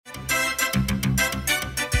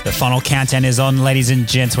The funnel countdown is on, ladies and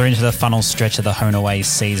gents. We're into the funnel stretch of the home and away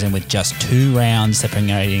season with just 2 rounds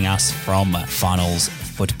separating us from finals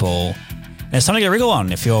football. There's something to wriggle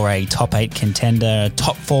on if you're a top 8 contender, a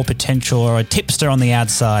top 4 potential, or a tipster on the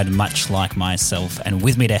outside, much like myself. And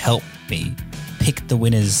with me to help me pick the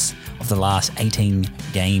winners of the last 18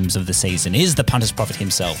 games of the season is the Punters Prophet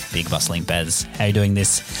himself, Big Bustling Baz. How are you doing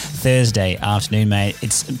this Thursday afternoon, mate?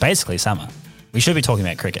 It's basically summer. We should be talking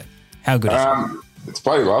about cricket. How good is it? It's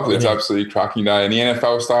bloody lovely. It's absolutely cracking day. And the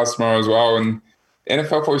NFL starts tomorrow as well. And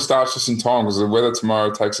NFL probably starts just in time because the weather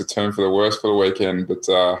tomorrow takes a turn for the worse for the weekend, but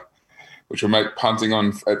which will make punting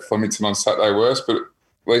at Flemington on Saturday worse. But at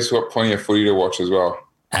least we've got plenty of footy to watch as well.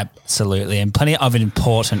 Absolutely. And plenty of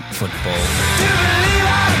important football.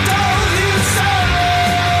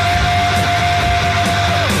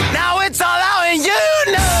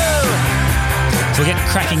 We're getting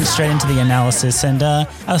cracking straight into the analysis. And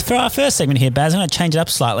for our first segment here, Baz, I'm going to change it up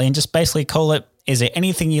slightly and just basically call it, is there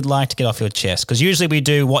anything you'd like to get off your chest? Because usually we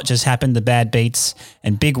do what just happened, the bad beats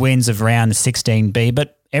and big wins of round 16B,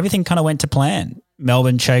 but everything kind of went to plan.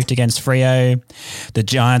 Melbourne choked against Freo. The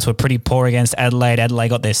Giants were pretty poor against Adelaide. Adelaide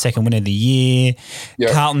got their second win of the year.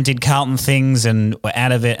 Yep. Carlton did Carlton things and were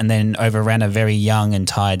out of it and then overran a very young and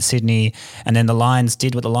tired Sydney. And then the Lions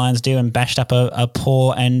did what the Lions do and bashed up a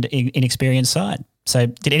poor and inexperienced side. So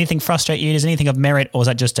did anything frustrate you? Is anything of merit, or was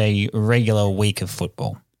that just a regular week of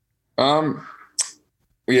football? Yeah,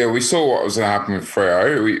 we saw what was going to happen with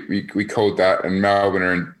Freo. We called that, and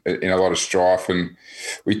Melbourne are in a lot of strife, and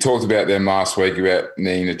we talked about them last week about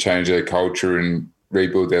needing to change their culture and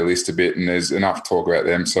rebuild their list a bit, and there's enough talk about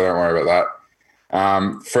them, so don't worry about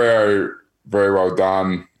that. Freo, very well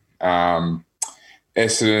done.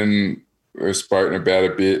 Essendon, we've spoken about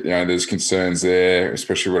a bit. You know, there's concerns there,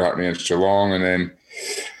 especially what happened against Geelong. And then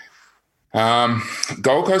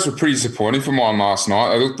Gold Coast were pretty disappointing for mine last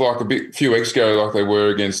night. They looked like a few weeks ago like they were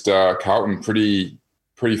against Carlton, pretty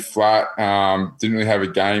flat. Didn't really have a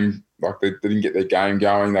game. Like they didn't get their game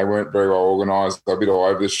going. They weren't very well organised. They're a bit all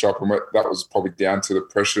over the shop, and that was probably down to the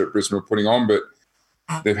pressure that Brisbane were putting on. But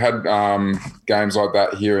they've had games like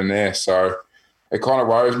that here and there, so it kind of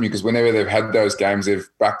worries me because whenever they've had those games, they've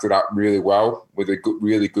backed it up really well with a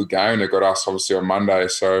really good game. They got us obviously on Monday,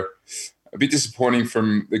 so a bit disappointing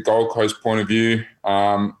from the Gold Coast point of view.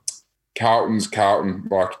 Carlton's Carlton,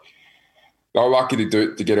 like they were lucky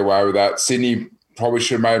to get away with that. Sydney probably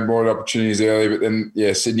should have made more opportunities early, but then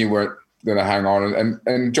Sydney weren't going to hang on.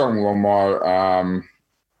 And John Longmire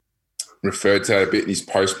referred to that a bit in his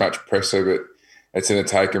post-match presser, but it's going to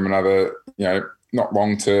take him another, not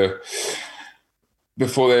long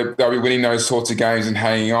before they'll be winning those sorts of games and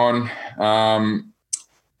hanging on.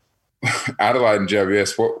 Adelaide and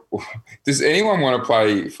GWS, does anyone want to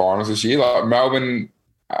play finals this year? Like Melbourne,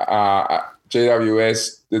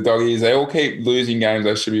 GWS, the Doggies, they all keep losing games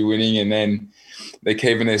they should be winning, and then they're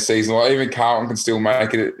keeping their season. Like even Carlton can still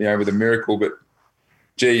make it, with a miracle. But,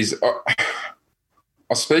 geez,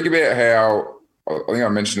 I'll speak about how, I think I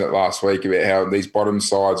mentioned it last week, about how these bottom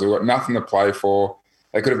sides have got nothing to play for.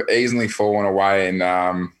 They could have easily fallen away,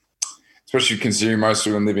 and especially considering most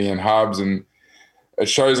of them living in hubs. And it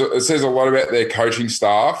says a lot about their coaching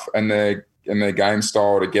staff and their game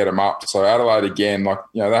style to get them up. So Adelaide again,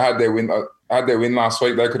 they had their win last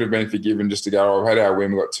week. They could have been forgiven just to go, I've had our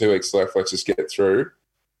win. We've got 2 weeks left. Let's just get through.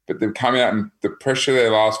 But they've come out and the pressure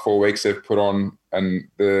their last 4 weeks they've put on, and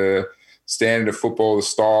the standard of football, the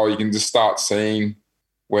style, you can just start seeing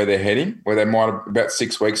where they're heading. Where they might have about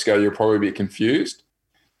 6 weeks ago, you'll probably be confused.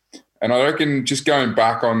 And I reckon just going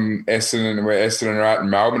back on Essendon and where Essendon are at and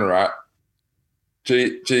Melbourne are at,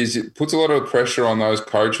 geez, it puts a lot of pressure on those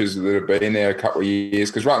coaches that have been there a couple of years,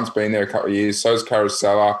 because Rutten's been there a couple of years, so's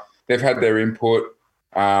Carousella. They've had their input.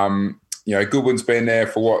 Goodwin's been there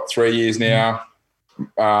for, 3 years now,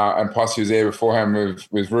 and plus he was there beforehand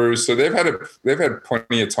with Roos. So they've had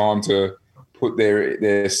plenty of time to put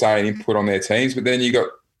their say and input on their teams. But then you got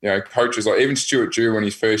coaches like even Stuart Dew in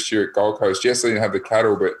his first year at Gold Coast. Yes, they didn't have the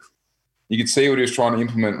cattle, but you could see what he was trying to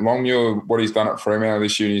implement. Longmuir, what he's done at Fremantle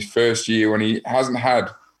this year in his first year when he hasn't had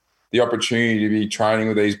the opportunity to be training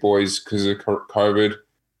with these boys because of COVID.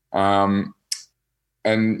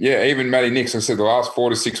 Even Matty Nicks, I said the last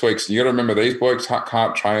 4 to 6 weeks, you got to remember these blokes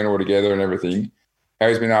can't train all together and everything. How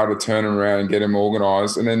he's been able to turn them around and get them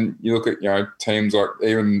organised. And then you look at, teams like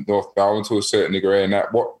even North Melbourne to a certain degree, and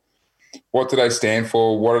that what do they stand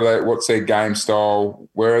for? What's their game style?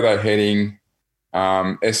 Where are they heading?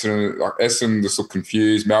 Essendon just look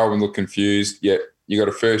confused. Melbourne look confused. Yet you got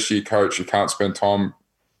a first-year coach who can't spend time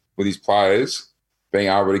with his players, being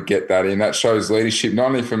able to get that in. That shows leadership, not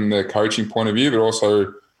only from the coaching point of view, but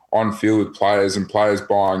also on field with players and players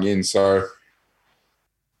buying in. So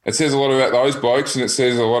it says a lot about those blokes, and it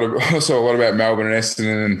says also a lot about Melbourne and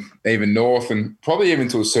Essendon and even North, and probably even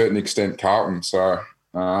to a certain extent Carlton. So,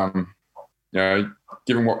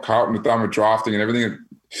 given what Carlton have done with drafting and everything,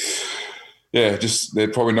 just they're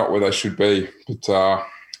probably not where they should be. But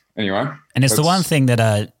anyway. And it's the one thing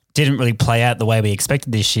that didn't really play out the way we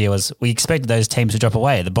expected this year was we expected those teams to drop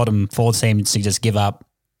away. The bottom 4 teams to just give up,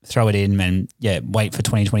 throw it in and, wait for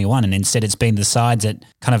 2021. And instead it's been the sides that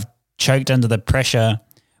kind of choked under the pressure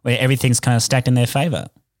where everything's kind of stacked in their favour.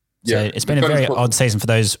 So it's been a very odd season for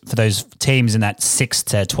those teams in that 6th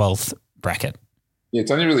to 12th bracket. Yeah,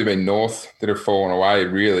 it's only really been North that have fallen away,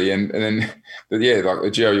 really. And then, like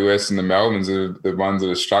the GWS and the Melbournes are the ones that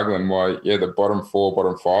are struggling. Why, the bottom 4,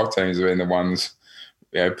 bottom 5 teams have been the ones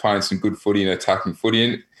playing some good footy and attacking footy.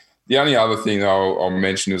 And the only other thing I'll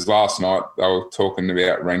mention is last night they were talking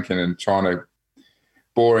about Rankin and trying to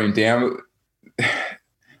bore him down.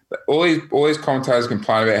 All these commentators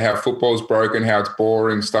complain about how football's broken, how it's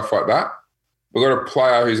boring, stuff like that. We've got a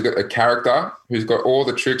player who's got a character, who's got all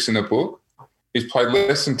the tricks in the book. He's played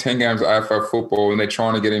less than 10 games of AFL football, and they're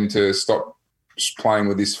trying to get him to stop playing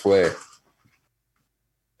with this flair.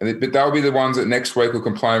 But they'll be the ones that next week will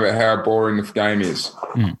complain about how boring the game is.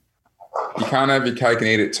 Mm. You can't have your cake and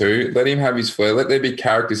eat it too. Let him have his flair. Let there be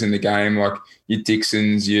characters in the game like your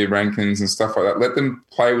Dixons, your Rankins and stuff like that. Let them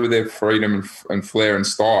play with their freedom and flair and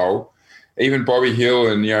style. Even Bobby Hill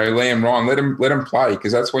and Liam Ryan, let them play,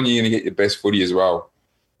 because that's when you're going to get your best footy as well.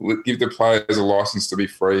 Give the players a license to be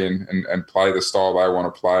free and play the style they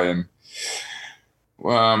want to play, and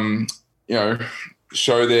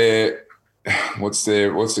show their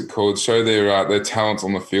show their talents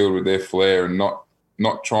on the field with their flair, and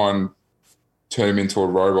not try and turn him into a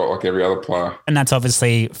robot like every other player. And that's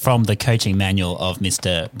obviously from the coaching manual of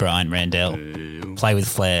Mr. Brian Randell. Play with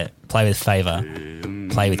flair, play with favour,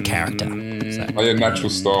 play with character. So. Play your natural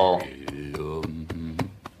style.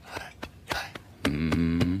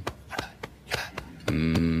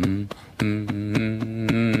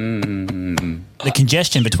 The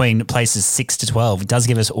congestion between places 6 to 12 does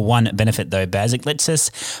give us one benefit though, Baz. It lets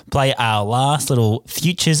us play our last little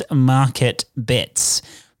futures market bets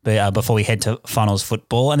before we head to finals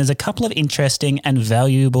football. And there's a couple of interesting and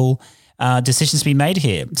valuable decisions to be made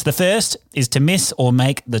here. So the first is to miss or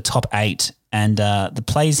make the top 8. And the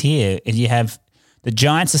plays here is you have the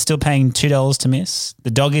Giants are still paying $2 to miss. The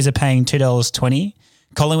Doggies are paying $2.20.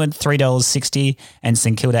 Collingwood, $3.60, and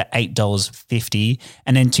St Kilda, $8.50.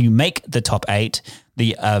 And then to make the top 8,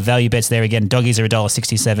 the value bets there again, Doggies are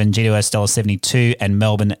 $1.67, GWS $1.72, and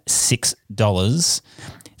Melbourne $6. Does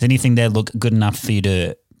anything there look good enough for you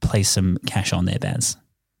to place some cash on there, Baz?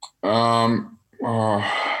 So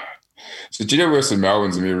GWS and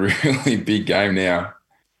Melbourne's going to be a really big game now.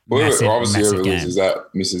 Obviously, whoever loses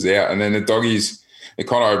that misses out. And then the Doggies, it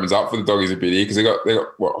kind of opens up for the Doggies a bit here because they got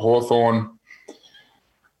Hawthorn.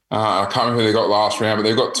 I can't remember who they got last round, but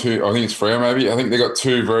they've got 2. I think it's Freo maybe. I think they got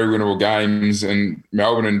 2 very winnable games, and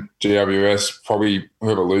Melbourne and GWS probably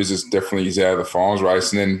whoever loses definitely is out of the finals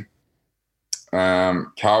race. And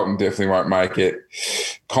then Carlton definitely won't make it.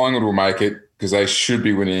 Collingwood will make it because they should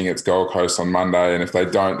be winning against Gold Coast on Monday, and if they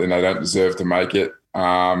don't, then they don't deserve to make it.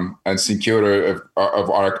 And St Kilda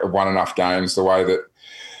have won enough games the way that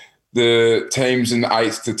the teams in the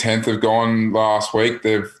 8th to 10th have gone last week.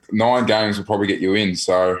 9 games will probably get you in,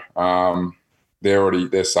 so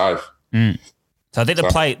they're safe. Mm. So I think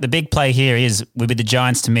the big play here would be the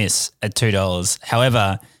Giants to miss at $2.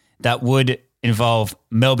 However, that would involve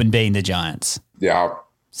Melbourne beating the Giants. Yeah.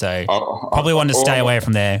 So probably want to stay away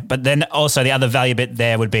from there. But then also the other value bit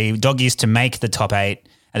there would be Doggies to make the top 8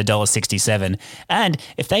 at $1.67. And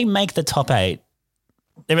if they make the top 8,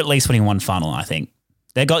 they're at least winning one final, I think.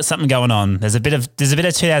 They've got something going on. There's a bit of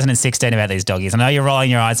 2016 about these Doggies. I know you're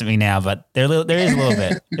rolling your eyes at me now, but there is a little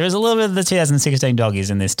bit. There is a little bit of the 2016 Doggies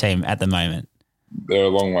in this team at the moment. They're a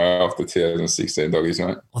long way off the 2016 Doggies,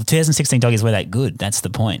 mate. Well, the 2016 Doggies were that good. That's the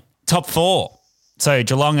point. Top 4. So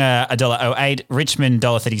Geelong $1.08, Richmond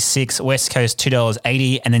 $1.36, West Coast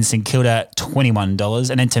 $2.80, and then St Kilda $21.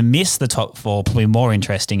 And then to miss the top 4, probably more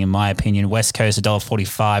interesting in my opinion, West Coast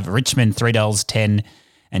 $1.45, Richmond $3.10,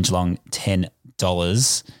 and Geelong $10.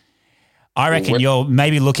 I reckon you're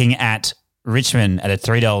maybe looking at Richmond at a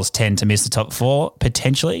 $3.10 to miss the top 4,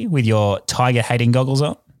 potentially, with your Tiger hating goggles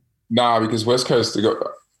on. No, because West Coast have got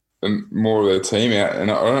more of their team out, and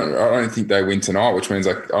I don't think they win tonight, which means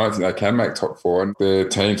I don't think they can make top 4. The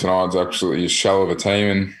team tonight is absolutely a shell of a team,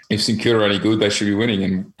 and if St Kilda are any good, they should be winning.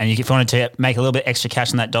 And if you wanted to make a little bit extra cash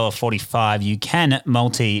on that $1.45, you can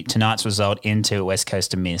multi tonight's result into West Coast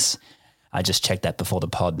to miss. I just checked that before the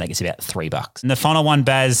pod, and that gets about $3. And the final one,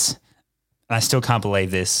 Baz, and I still can't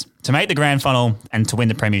believe this. To make the grand final and to win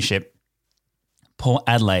the premiership, Port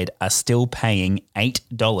Adelaide are still paying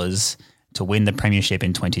 $8 to win the premiership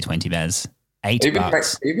in 2020, Baz.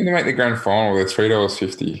 $8. Even to make the grand final, they're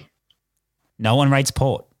 $3.50. No one rates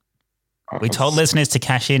Port. We told listeners to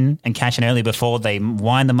cash in early before they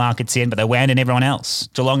wind the markets in, but they wound in everyone else.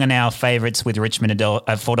 Geelong are now favourites with Richmond at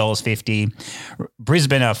 $4.50.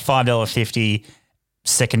 Brisbane are $5.50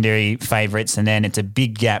 secondary favourites, and then it's a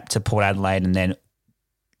big gap to Port Adelaide, and then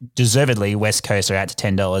deservedly West Coast are out to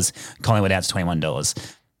 $10, Collingwood out to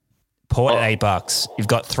 $21. Port at $8. You've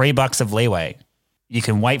got $3 of leeway. You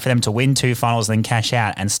can wait for them to win 2 finals, then cash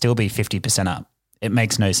out and still be 50% up. It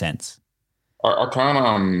makes no sense. I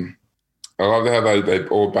can't I love how they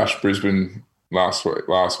all bashed Brisbane last week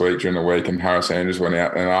during the week, and Harris Andrews went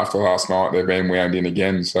out, and after last night they've been wound in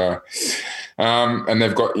again. So, and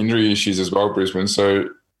they've got injury issues as well, Brisbane. So,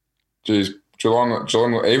 geez, Geelong at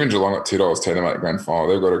 $2.10 to make the grand final.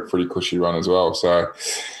 They've got a pretty cushy run as well. So,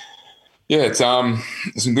 yeah, it's some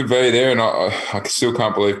good value there, and I still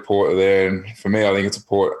can't believe Port are there. And for me, I think it's a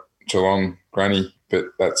Port Geelong granny, but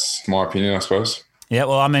that's my opinion, I suppose. Yeah,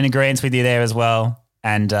 well, I'm in agreement with you there as well,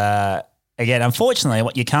 and. Again, unfortunately,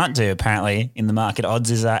 what you can't do apparently in the market odds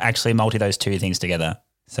is actually multi those two things together.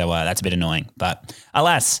 So that's a bit annoying. But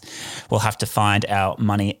alas, we'll have to find our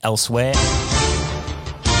money elsewhere.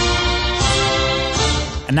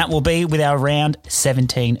 And that will be with our round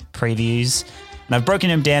 17 previews. And I've broken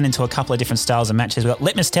them down into a couple of different styles of matches. We've got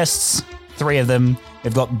litmus tests, 3 of them.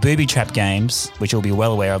 We've got booby trap games, which you'll be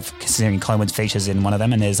well aware of considering Collingwood features in one of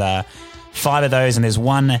them. And there's 5 of those, and there's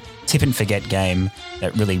one tip and forget game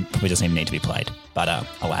that really probably doesn't even need to be played. But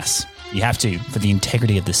alas, you have to for the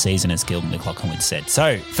integrity of the season, as Gil McLaughlin would said.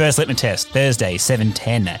 So, first litmus test, Thursday,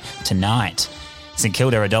 7:10 tonight. St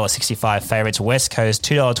Kilda are $1.65 favourites. West Coast,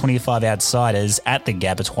 $2.25 outsiders at the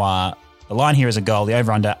Gabatoir. The line here is a goal. The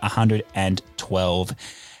over-under, 112.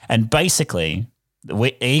 And basically,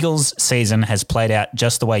 the Eagles' season has played out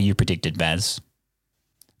just the way you predicted, Baz.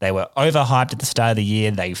 They were overhyped at the start of the year.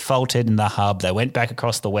 They faltered in the hub. They went back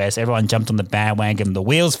across the west. Everyone jumped on the bandwagon. The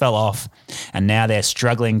wheels fell off, and now they're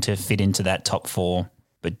struggling to fit into that top 4.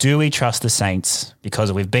 But do we trust the Saints?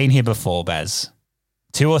 Because we've been here before, Baz.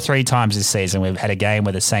 2 or 3 times this season, we've had a game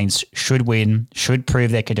where the Saints should win, should prove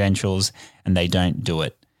their credentials, and they don't do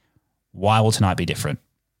it. Why will tonight be different?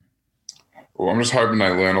 Well, I'm just hoping they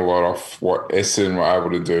learn a lot off what Essendon were able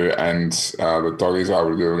to do and the Doggies were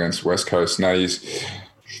able to do against West Coast. And that is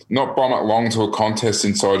not bomb it long to a contest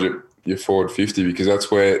inside your forward 50, because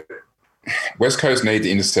that's where West Coast need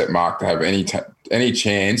to intercept mark to have any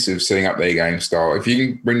chance of setting up their game style. If you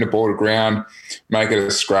can bring the ball to ground, make it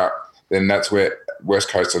a scrap, then that's where West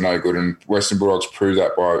Coast are no good. And Western Bulldogs proved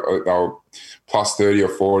that by they were plus 30 or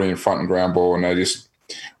 40 in front and ground ball, and they just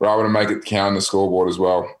were able to make it count on the scoreboard as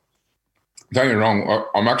well. Don't get me wrong,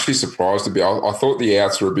 I'm actually surprised to be. I thought the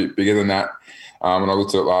outs were a bit bigger than that when I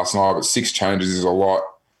looked at it last night, but 6 changes is a lot.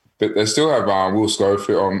 But they still have Will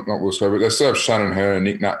Schofield, not Will Schofield, but they still have Shannon Hurn and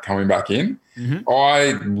Nick Nat coming back in. Mm-hmm.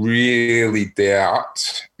 I really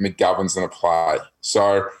doubt McGovern's going to play.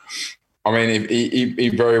 So, I mean, he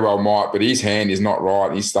very well might, but his hand is not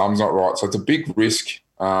right, his thumb's not right. So it's a big risk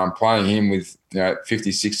playing him with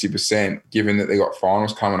 50, 60%, given that they got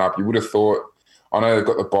finals coming up. You would have thought, I know they've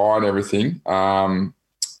got the bye and everything,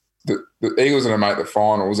 the Eagles are going to make the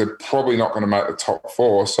finals. They're probably not going to make the top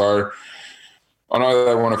 4. So I know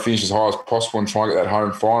they want to finish as high as possible and try and get that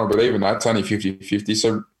home final, but even that's only 50-50.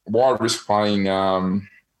 So why risk playing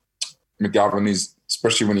McGovern,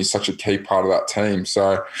 especially when he's such a key part of that team?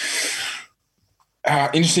 So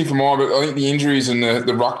interesting for mine, but I think the injuries and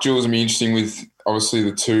the ruck duels will be interesting with obviously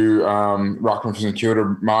the 2 ruckmen from St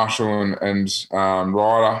Kilda, Marshall and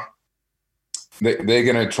Ryder. They're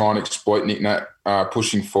going to try and exploit Nick Nat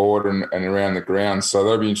pushing forward and around the ground. So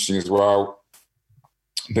that'll be interesting as well.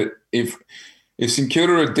 But if St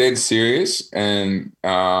Kilda are dead serious and they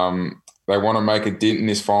want to make a dent in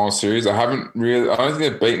this final series, I don't think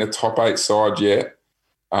they've beaten a top 8 side yet,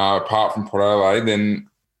 apart from Port Adelaide, then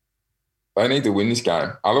they need to win this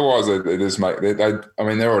game. Otherwise, they just they're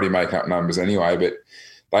already making up numbers anyway, but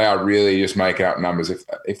they are really just making up numbers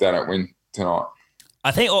if they don't win tonight. I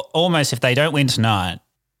think almost if they don't win tonight,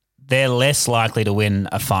 they're less likely to win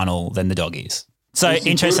a final than the Doggies. So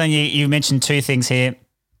interesting, you mentioned 2 things here.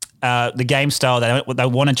 The game style, they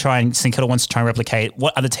want to try and St Kilda wants to try and replicate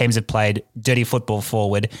what other teams have played, dirty football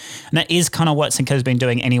forward. And that is kind of what St Kilda's been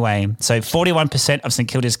doing anyway. So 41% of St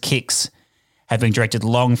Kilda's kicks have been directed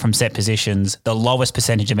long from set positions, the lowest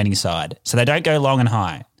percentage of any side. So they don't go long and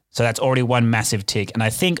high. So that's already one massive tick. And I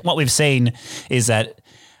think what we've seen is that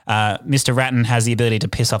Mr. Ratton has the ability to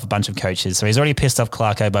piss off a bunch of coaches. So he's already pissed off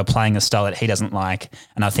Clarko by playing a style that he doesn't like.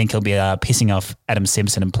 And I think he'll be pissing off Adam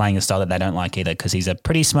Simpson and playing a style that they don't like either, because he's a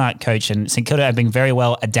pretty smart coach. And St Kilda have been very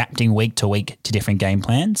well adapting week to week to different game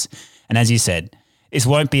plans. And as you said, this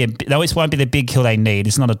won't be the big kill they need.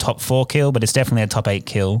 It's not a top 4 kill, but it's definitely a top 8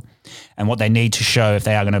 kill. And what they need to show if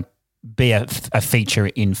they are going to be a feature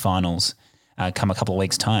in finals come a couple of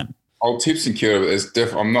weeks' time. I'll tip St Kilda,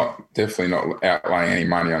 but I'm definitely not outlaying any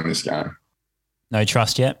money on this game. No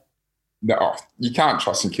trust yet? No, you can't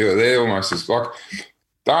trust St Kilda. They're almost as like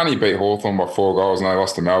Darney beat Hawthorn by 4 goals and they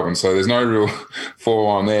lost to Melbourne, so there's no real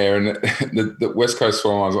form there, and the West Coast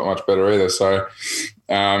form line's not much better either. So,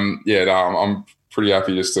 I'm pretty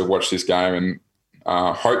happy just to watch this game and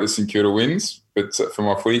hope that St Kilda wins. But for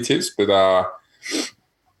my footy tips, but I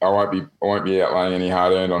won't be outlaying any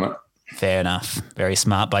hard earned on it. Fair enough. Very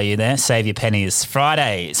smart by you there. Save your pennies.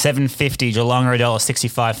 Friday, $7.50, Geelong are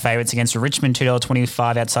 $1.65 favourites against Richmond,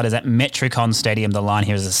 $2.25 outsiders at Metricon Stadium. The line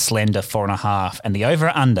here is a slender 4.5, and the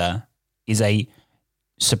over-under is a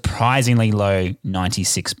surprisingly low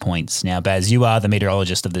 96 points. Now, Baz, you are the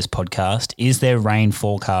meteorologist of this podcast. Is there rain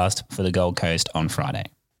forecast for the Gold Coast on Friday?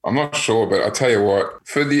 I'm not sure, but I'll tell you what,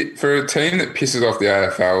 for a team that pisses off the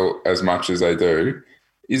AFL as much as they do,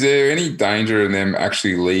 is there any danger in them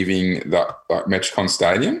actually leaving Metricon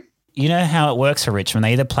Stadium? You know how it works for Richmond.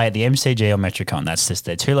 They either play at the MCG or Metricon. That's just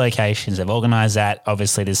their 2 locations. They've organised that.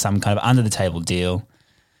 Obviously, there's some kind of under-the-table deal.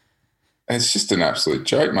 It's just an absolute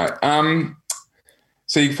joke, mate.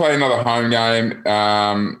 So you play another home game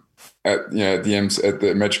at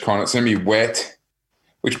the Metricon. It's going to be wet,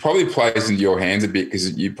 which probably plays into your hands a bit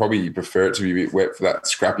because you probably prefer it to be a bit wet for that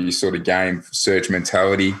scrappy sort of game, surge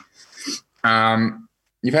mentality.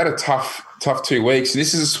 You've had a tough 2 weeks.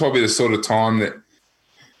 This is probably the sort of time that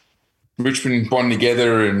Richmond bond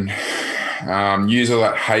together and use all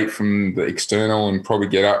that hate from the external and probably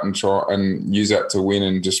get up and try and use that to win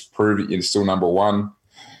and just prove that you're still number one.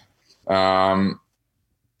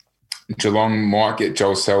 Geelong might get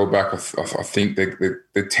Joel Sell back. I think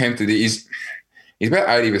the tempted is he's about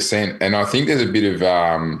 80%, and I think there's a bit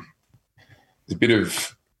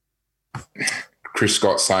of Chris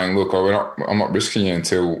Scott saying, "Look, I'm not risking you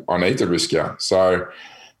until I need to risk you." So,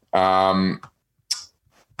 it'd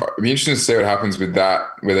be interesting to see what happens with that.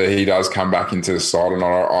 Whether he does come back into the side or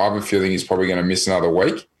not. I have a feeling he's probably going to miss another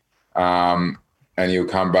week, and he'll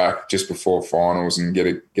come back just before finals and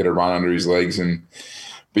get a run under his legs and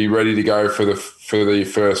be ready to go for the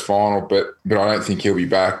first final. But I don't think he'll be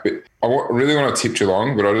back. But I really want to tip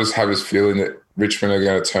Geelong, but I just have this feeling that Richmond are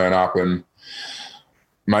going to turn up and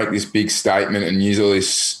make this big statement and use all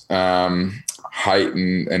this hate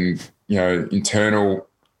and internal.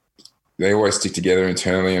 They always stick together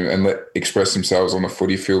internally and express themselves on the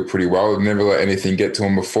footy field pretty well. They've never let anything get to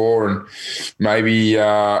them before, and maybe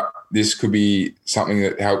this could be something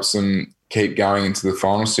that helps them keep going into the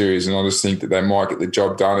final series. And I just think that they might get the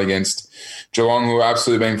job done against Geelong, who have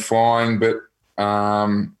absolutely been flying, but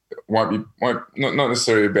won't not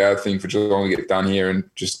necessarily a bad thing for Geelong to get done here and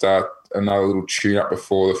just start another little tune up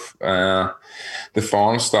before the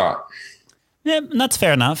final start. Yeah, that's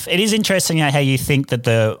fair enough. It is interesting how you think that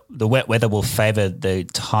the wet weather will favour the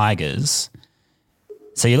Tigers.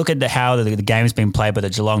 So you look at how the game's been played by the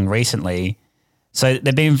Geelong recently. So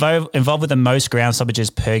they've been involved with the most ground stoppages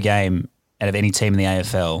per game out of any team in the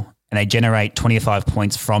AFL, and they generate 25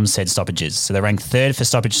 points from said stoppages. So they're ranked 3rd for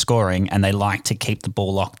stoppage scoring, and they like to keep the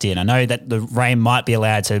ball locked in. I know that the rain might be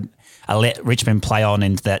allowed to let Richmond play on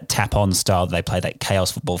into that tap-on style that they play, that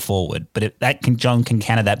chaos football forward. But John can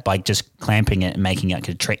counter that by just clamping it and making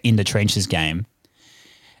it in the trenches game.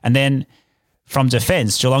 And then from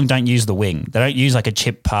defence, Geelong don't use the wing. They don't use like a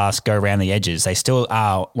chip pass, go around the edges. They still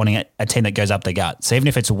are wanting a team that goes up the gut. So even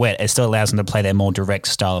if it's wet, it still allows them to play their more direct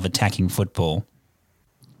style of attacking football.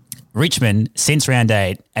 Richmond, since round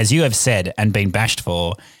 8, as you have said and been bashed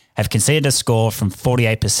for, have conceded a score from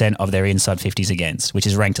 48% of their inside 50s against, which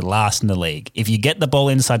is ranked last in the league. If you get the ball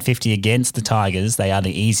inside 50 against the Tigers, they are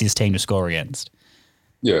the easiest team to score against.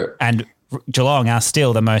 Yeah. And Geelong are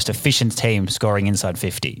still the most efficient team scoring inside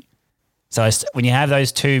 50. So when you have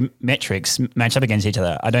those two metrics match up against each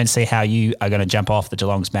other, I don't see how you are going to jump off the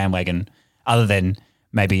Geelong's bandwagon other than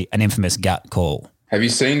maybe an infamous gut call. Have you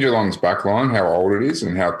seen Geelong's backline, how old it is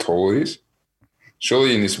and how tall it is?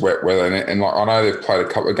 Surely in this wet weather, and I know they've played a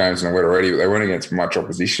couple of games in the wet already, but they weren't against much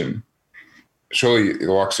opposition. Surely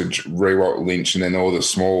the likes of Rewalt, Lynch, and then all the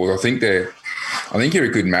smalls, I think they're a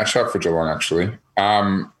good matchup for Geelong, actually. But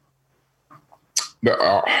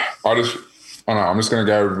I'm just going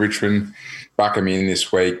to go with Richmond, back them in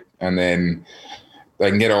this week. and then they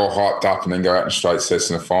can get all hyped up and then go out in straight sets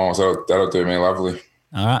in the finals. That'll do me lovely.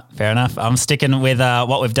 All right, fair enough. I'm sticking with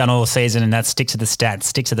what we've done all season, and that's stick to the stats,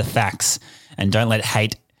 stick to the facts, and don't let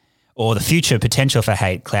hate or the future potential for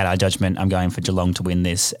hate cloud our judgment. I'm going for Geelong to win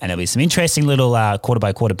this, and there'll be some interesting little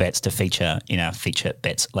quarter-by-quarter bets to feature in our feature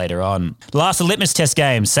bets later on. The last litmus test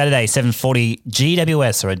game, Saturday, 7:40,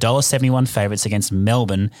 GWS are $1.71 favourites against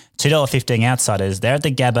Melbourne, $2.15 outsiders. They're at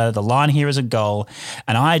the Gabba. The line here is a goal,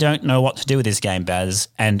 and I don't know what to do with this game, Baz.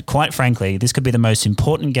 And quite frankly, this could be the most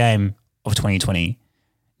important game of 2020,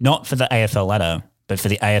 not for the AFL ladder, but for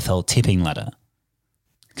the AFL tipping ladder.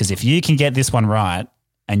 Because if you can get this one right,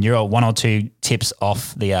 and you're one or two tips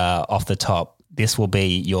off the top, this will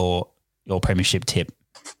be your premiership tip.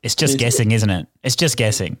 It's just guessing, isn't it? It's just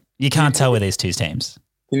guessing. You can't tell with these two teams.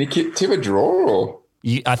 Can you tip a draw? Or?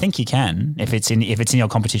 I think you can if it's in your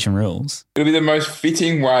competition rules. It'll be the most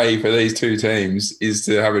fitting way for these two teams is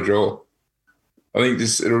to have a draw. I think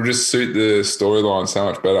it'll just suit the storyline so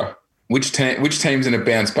much better. Which team's going to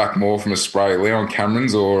bounce back more from a spray, Leon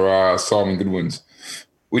Cameron's or Simon Goodwin's?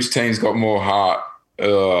 Which team's got more heart?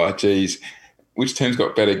 Oh, geez. Which team's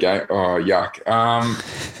got better game? Oh, yuck.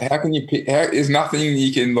 How can you pick? There's nothing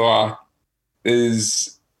you can like.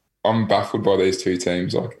 I'm baffled by these two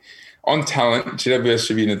teams. Like on talent, GWS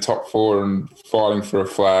should be in the top 4 and fighting for a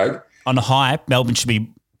flag. On hype, Melbourne should be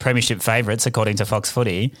premiership favourites according to Fox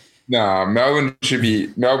Footy. No, Melbourne should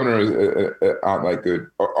be. Melbourne aren't that good.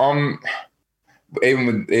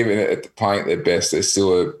 Even at playing at their best, they're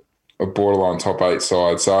still a borderline top 8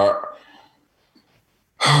 side. So.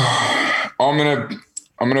 I'm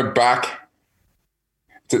gonna back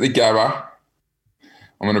to the Gabba.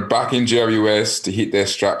 I'm gonna back in GWS to hit their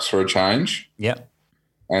straps for a change. Yep.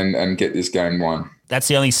 And get this game won. That's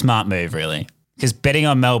the only smart move, really, because betting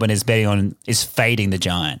on Melbourne is fading the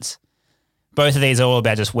Giants. Both of these are all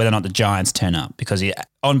about just whether or not the Giants turn up, because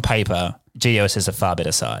on paper, GWS is a far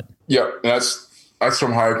better side. Yep, that's what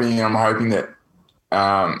I'm hoping. I'm hoping that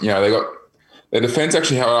they got their defense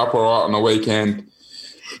actually held up all right on the weekend.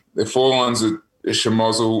 Their forwards are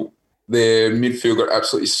Shamozzle. Their midfield got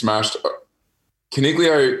absolutely smashed.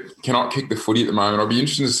 Caniglio cannot kick the footy at the moment. I'll be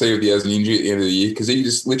interested to see if he has an injury at the end of the year, because he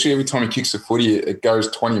just literally every time he kicks the footy, it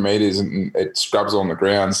goes 20 metres and it scrubs on the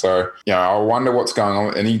ground. So, I wonder what's going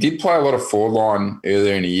on. And he did play a lot of forward line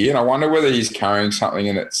earlier in the year, and I wonder whether he's carrying something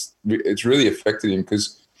and it's really affected him,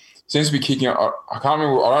 because he seems to be kicking. I can't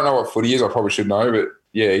remember. I don't know what footy is. I probably should know, but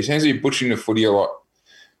yeah, he seems to be butchering the footy a lot,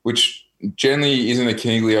 which generally isn't a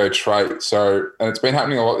Caniglio trait. So, and it's been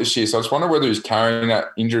happening a lot this year. So I just wonder whether he's carrying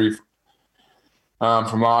that injury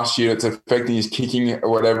from last year that's affecting his kicking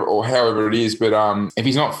or whatever, or however it is. But if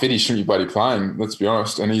he's not fit, he shouldn't be bloody playing, let's be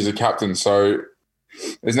honest. And he's a captain. So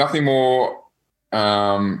there's nothing more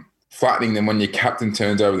flattening than when your captain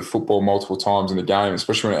turns over the football multiple times in the game,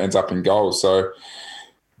 especially when it ends up in goals. So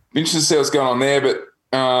interested to see what's going on there. But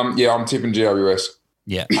I'm tipping GWS.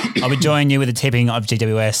 Yeah, I'll be joining you with the tipping of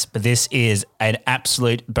GWS, but this is an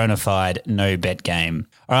absolute bona fide no-bet game.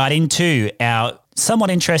 All right, into our somewhat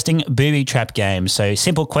interesting booby trap game. So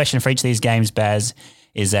simple question for each of these games, Baz,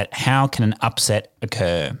 is that how can an upset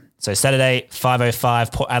occur? So Saturday,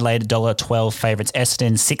 5:05, Port Adelaide, $1.12 favourites,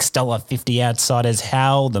 Essendon, $6.50 outsiders.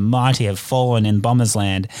 How the mighty have fallen in Bombers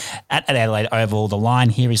land at Adelaide Oval. The line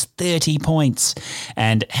here is 30 points.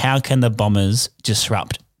 And how can the Bombers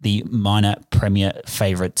disrupt the minor Premier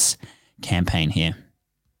favourites campaign here?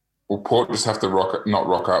 Well, Port just have to not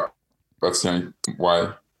rock up. That's the only way.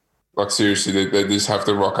 Like, seriously, they just have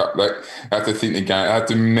to rock up. They have to think the game. They have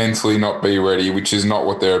to mentally not be ready, which is not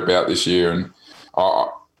what they're about this year. And, I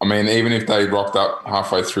mean, even if they rocked up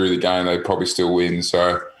halfway through the game, they'd probably still win.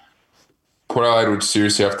 So Port Adelaide would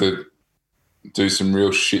seriously have to do some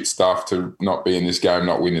real shit stuff to not be in this game,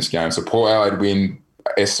 not win this game. So Port Adelaide win.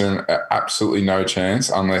 Essendon, absolutely no chance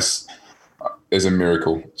unless there's a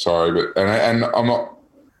miracle. Sorry, but and I'm not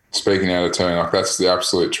speaking out of turn. Like, that's the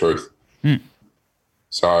absolute truth.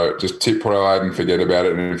 So just tip Port Adelaide and forget about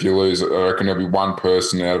it. And if you lose, I reckon there'll be one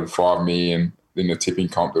person out of 5 million in the tipping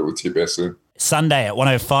comp that will tip Essendon. Sunday at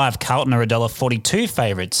 1:05, Carlton are $1.42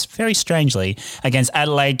 favourites, very strangely, against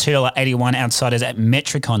Adelaide, $2.81 outsiders at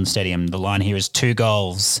Metricon Stadium. The line here is 2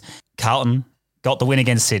 goals. Carlton got the win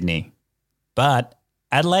against Sydney, but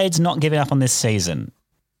Adelaide's not giving up on this season.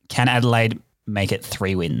 Can Adelaide make it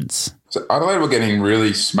 3 wins? So Adelaide were getting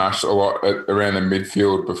really smashed a lot around the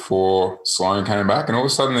midfield before Sloan came back, and all of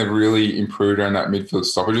a sudden they've really improved around that midfield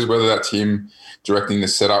stoppages, whether that's him directing the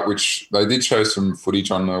setup, which they did show some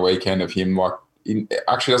footage on the weekend of him. Like, he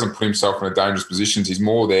actually doesn't put himself in a dangerous positions. He's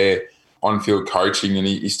more there on-field coaching, and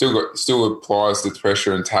he still applies the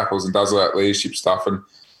pressure and tackles and does all that leadership stuff. And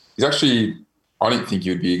he's actually, I didn't think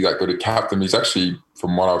he would be that good a captain. He's actually,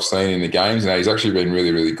 from what I've seen in the games now, he's actually been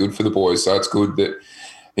really, really good for the boys. So it's good that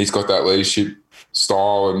he's got that leadership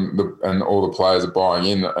style and all the players are buying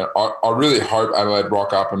in. I really hope Adelaide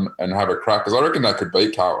rock up and have a crack, because I reckon they could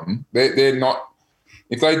beat Carlton. They're not,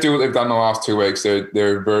 if they do what they've done the last 2 weeks,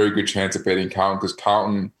 they're a very good chance of beating Carlton, because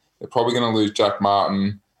Carlton, they're probably going to lose Jack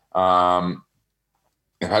Martin.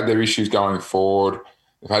 They've had their issues going forward.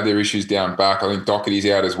 They've had their issues down back. I think Doherty's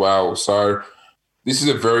out as well. So this is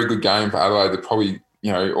a very good game for Adelaide. They're probably,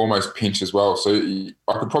 almost pinch as well. So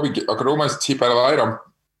I could almost tip Adelaide. I'm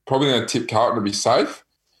probably going to tip Carlton to be safe.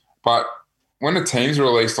 But when the teams are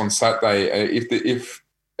released on Saturday, if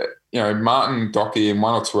Martin, Doherty and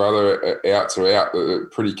one or two other outs are out, the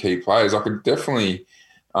pretty key players, I could definitely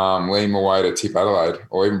lean my way to tip Adelaide,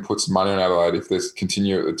 or even put some money on Adelaide if they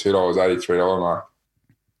continue at the $2.80, $3 mark.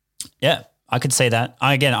 Yeah, I could see that.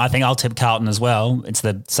 I think I'll tip Carlton as well. It's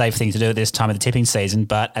the safe thing to do at this time of the tipping season.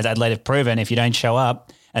 But as Adelaide have proven, if you don't show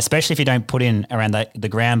up, especially if you don't put in around the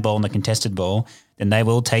ground ball and the contested ball, then they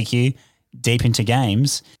will take you deep into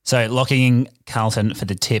games. So locking in Carlton for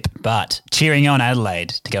the tip, but cheering on Adelaide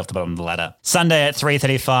to get off the bottom of the ladder. Sunday at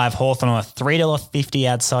 3:35, Hawthorn are $3.50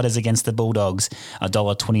 outsiders against the Bulldogs,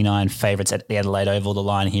 $1.29 favourites at the Adelaide Oval. The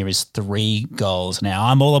line here is 3 goals. Now,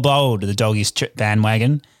 I'm all aboard the Doggies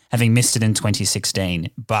bandwagon, having missed it in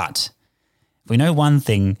 2016. But if we know one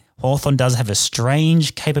thing, Hawthorn does have a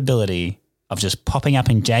strange capability of just popping up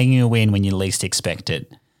and jagging a win when you least expect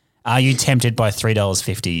it. Are you tempted by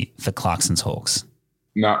 $3.50 for Clarkson's Hawks?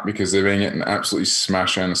 No, because they've been getting absolutely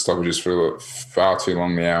smashed on the stoppages for far too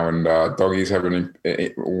long now, and Doggies have a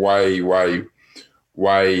way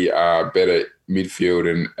better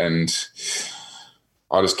midfield, and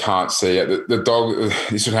I just can't see it. The dog,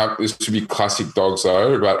 this should be classic Dogs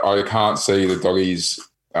though, but I can't see the Doggies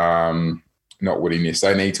not winning this.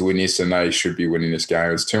 They need to win this, and they should be winning this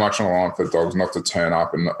game. It's too much on the line for the Dogs not to turn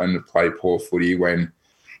up and play poor footy when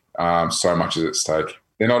so much is at stake.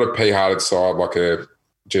 They're not a pea-hearted side like a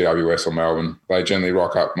GWS or Melbourne. They generally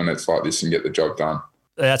rock up when it's like this and get the job done.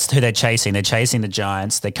 That's who they're chasing. They're chasing the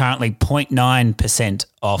Giants. They're currently 0.9%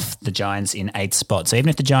 off the Giants in 8th spot. So even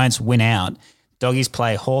if the Giants win out, Doggies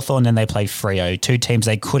play Hawthorn and they play Freo, 2 teams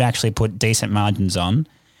they could actually put decent margins on.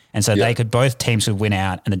 And so both teams could win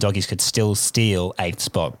out and the Doggies could still steal 8th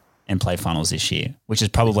spot and play finals this year, which is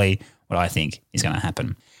probably what I think is going to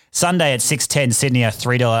happen. Sunday at 6:10, Sydney are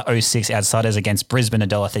 $3.06 outsiders against Brisbane,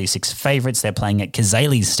 $1.36 favourites. They're playing at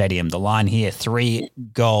Kazali Stadium. The line here, 3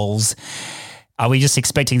 goals. Are we just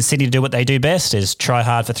expecting Sydney to do what they do best, is try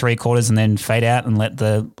hard for 3 quarters and then fade out and let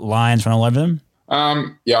the Lions run all over them?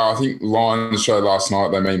 I think Lions showed last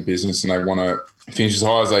night they mean business and they want to finish as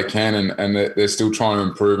high as they can, and they're still trying to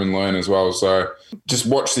improve and learn as well. So just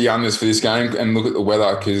watch the unders for this game and look at the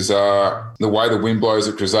weather, because the way the wind blows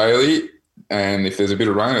at Kazali, and if there's a bit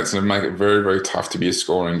of rain, it's going to make it very, very tough to be a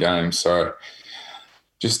scoring game. So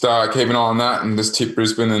just keep an eye on that and just tip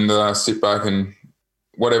Brisbane and sit back and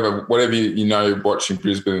whatever watching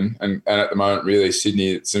Brisbane and at the moment really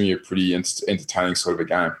Sydney, it's going to be a pretty entertaining sort of a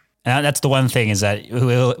game. And that's the one thing, is that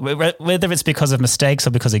whether it's because of mistakes or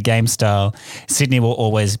because of game style, Sydney will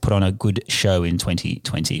always put on a good show in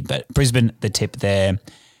 2020. But Brisbane, the tip there.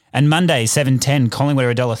 And Monday, 7:10, Collingwood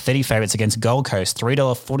are $1.30 favourites against Gold Coast,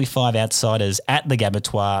 $3.45 outsiders at the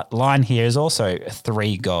Gabatoir. Line here is also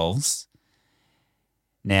 3 goals.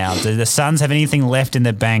 Now, do the Suns have anything left in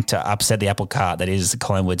the bank to upset the apple cart that is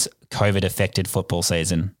Collingwood's COVID-affected football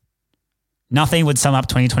season? Nothing would sum up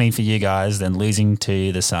 2020 for you guys than losing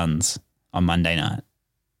to the Suns on Monday night.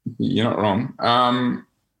 You're not wrong.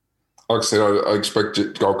 Like I said, I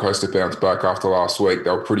expect Gold Coast to bounce back after last week.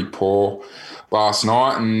 They were pretty poor last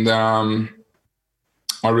night, and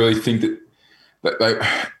I really think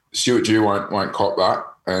that Stuart Dew won't cop that,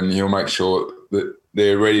 and he'll make sure that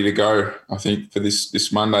they're ready to go, I think, for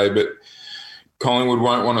this Monday. But Collingwood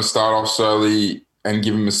won't want to start off slowly and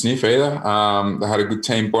give them a sniff either. They had a good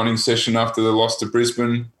team bonding session after the loss to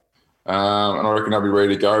Brisbane, and I reckon they'll be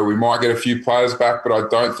ready to go. We might get a few players back, but I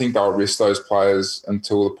don't think they'll risk those players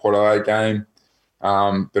until the Port Adelaide game.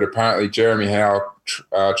 But apparently Jeremy Howe,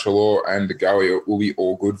 Treloar and DeGoey will be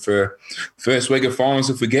all good for first week of finals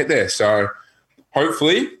if we get there. So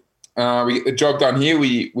hopefully we get the job done here.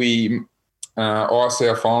 We ice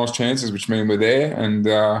our finals chances, which mean we're there, and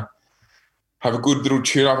have a good little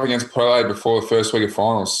tune-up against Port Adelaide before the first week of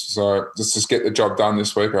finals. So just get the job done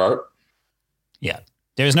this week, I hope. Yeah.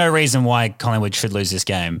 There is no reason why Collingwood should lose this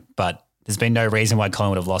game, but there's been no reason why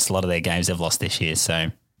Collingwood have lost a lot of their games they've lost this year.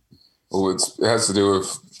 So, well, it has to do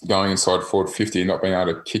with going inside forward 50 and not being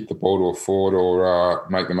able to kick the ball to a forward or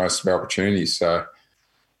make the most of our opportunities. So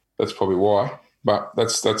that's probably why. But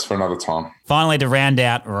that's for another time. Finally, to round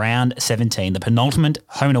out round 17, the penultimate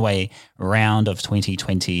home and away round of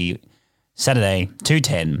 2020, Saturday,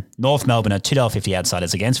 2:10, North Melbourne are $2.50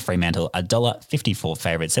 outsiders against Fremantle, $1.54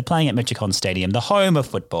 favourites. They're playing at Metricon Stadium, the home of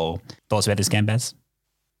football. Thoughts about this game, Baz?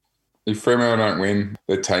 If Fremantle don't win,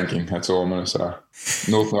 they're tanking. That's all I'm going to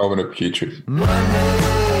say. North Melbourne are putrid.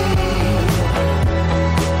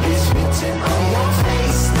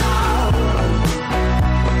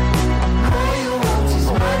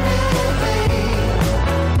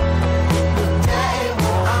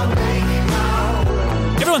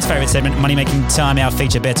 Everyone's favourite segment, Money Making Time, our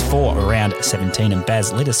feature bets for round 17. And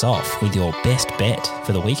Baz, lead us off with your best bet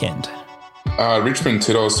for the weekend. Richmond,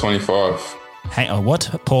 $2.25. Hang on,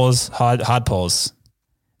 what? Pause, hard pause.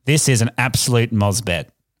 This is an absolute Moz bet.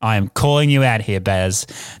 I am calling you out here, Baz,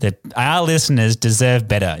 that our listeners deserve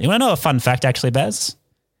better. You want to know a fun fact, actually, Baz?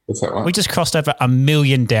 What's that one? We just crossed over 1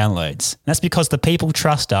 million downloads. That's because the people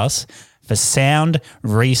trust us for sound,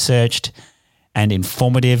 researched, and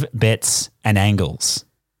informative bets and angles.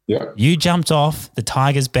 Yeah. You jumped off the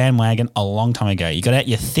Tigers bandwagon a long time ago. You got out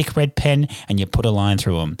your thick red pen and you put a line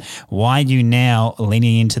through them. Why are you now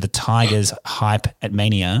leaning into the Tigers hype at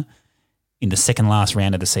Mania in the second last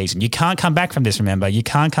round of the season? You can't come back from this, remember. You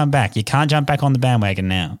can't come back. You can't jump back on the bandwagon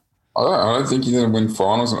now. I don't think you're going to win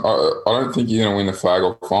finals. I don't think you're going to win the flag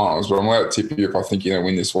off finals, but I'm allowed to tip you if I think you're going to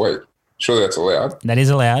win this week. Surely that's allowed. That is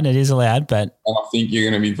allowed. It is allowed, but... And I think you're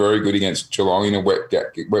going to be very good against Geelong in a wet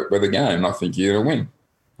weather game. I think you're going to win.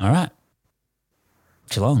 All right.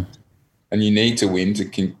 Geelong. And you need to win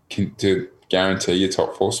to guarantee your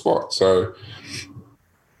top 4 spot. So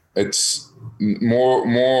it's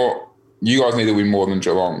more you guys need to win more than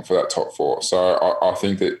Geelong for that top 4. So I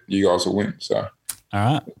think that you guys will win. So all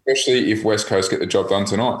right. Especially if West Coast get the job done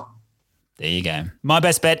tonight. There you go. My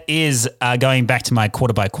best bet is going back to my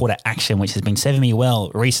quarter-by-quarter action, which has been serving me well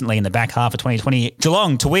recently in the back half of 2020.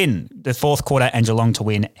 Geelong to win the fourth quarter and Geelong to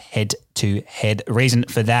win head-to-head. Reason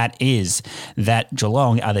for that is that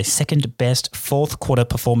Geelong are the second best fourth quarter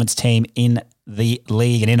performance team in the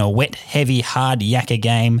league, and in a wet, heavy, hard yakka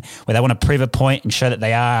game where they want to prove a point and show that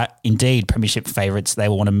they are indeed premiership favourites, they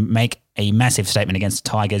will want to make a massive statement against the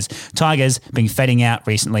Tigers. Tigers been fading out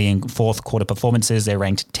recently in fourth quarter performances. They're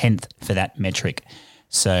ranked 10th for that metric.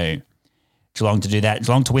 So Geelong to do that.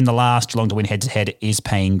 Geelong to win the last, Geelong to win head-to-head is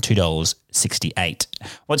paying $2.68.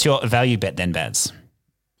 What's your value bet then, Baz?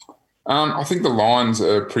 I think the lines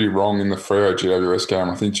are pretty wrong in the Freo GWS game.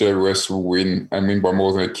 I think GWS will win and win by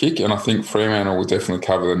more than a kick, and I think Fremantle will definitely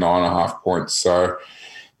cover the 9.5 points. So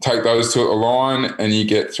take those two at the line and you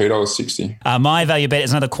get $3.60. My value bet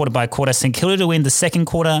is another quarter-by-quarter. St Kilda to win the second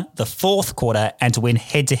quarter, the fourth quarter, and to win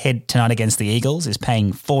head-to-head tonight against the Eagles is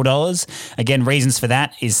paying $4. Again, reasons for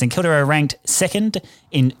that is St Kilda are ranked second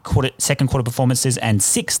in second quarter performances and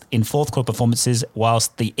sixth in fourth quarter performances,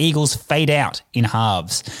 whilst the Eagles fade out in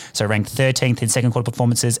halves. So ranked 13th in second quarter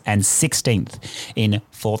performances and 16th in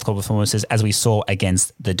fourth quarter performances, as we saw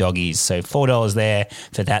against the Doggies. So $4 there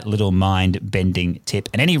for that little mind-bending tip.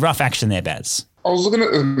 And any rough action there, Baz? I was looking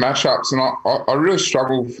at the matchups and I really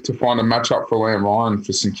struggle to find a matchup for Liam Ryan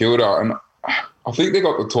for St Kilda, and I think they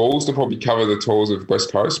got the tools to probably cover the tools of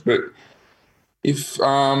West Coast, but if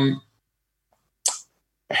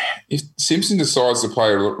Simpson decides to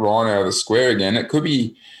play Ryan out of the square again, it could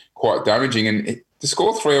be quite damaging. And to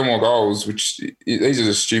score 3 or more goals, which these are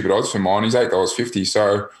the stupid odds for mine, he's $8.50.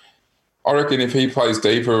 So I reckon if he plays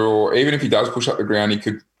deeper, or even if he does push up the ground, he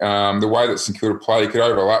could, the way that St Kilda play, he could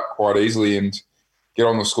overlap quite easily and get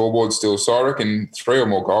on the scoreboard still. So I reckon 3 or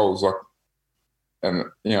more goals, I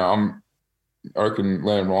reckon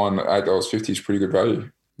Liam Ryan at $8.50 is pretty good value.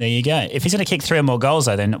 There you go. If he's going to kick 3 or more goals,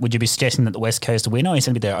 though, then would you be suggesting that the West Coast win, or he's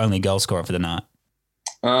going to be their only goal scorer for the night?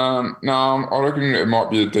 No, I reckon it might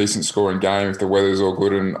be a decent scoring game if the weather's all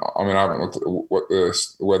good. And I mean, I haven't looked at what the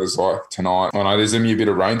weather's like tonight. I know there's going to be a bit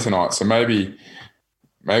of rain tonight, so maybe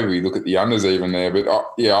we look at the unders even there. But I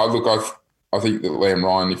think that Liam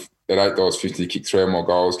Ryan, if at $8.50, kick 3 or more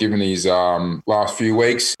goals, given his last few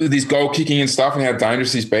weeks with his goal kicking and stuff and how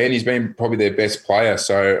dangerous he's been probably their best player.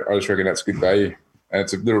 So I just reckon that's good value. And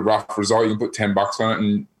it's a little rough result. You can put $10 on it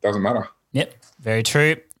and it doesn't matter. Yep, very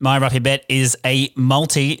true. My roughie bet is a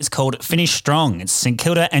multi. It's called Finish Strong. It's St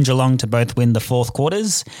Kilda and Geelong to both win the fourth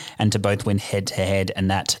quarters and to both win head-to-head, and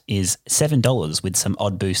that is $7 with some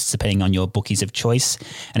odd boosts depending on your bookies of choice.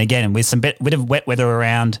 And again, with some bit of wet weather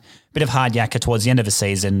around, bit of hard yakka towards the end of the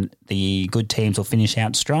season. The good teams will finish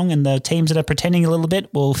out strong, and the teams that are pretending a little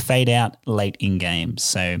bit will fade out late in games.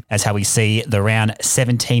 So that's how we see the round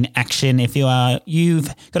 17 action. If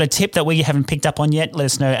you've got a tip that we haven't picked up on yet, let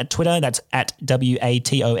us know at Twitter. That's at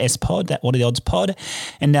WATOS Pod, that What Are the Odds Pod.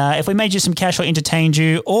 And if we made you some cash or entertained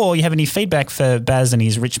you, or you have any feedback for Baz and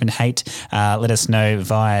his Richmond hate, let us know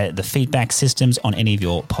via the feedback systems on any of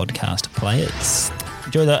your podcast players.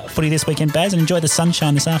 Enjoy the footy this weekend, Baz, and enjoy the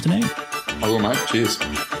sunshine this afternoon. I will, mate. Cheers.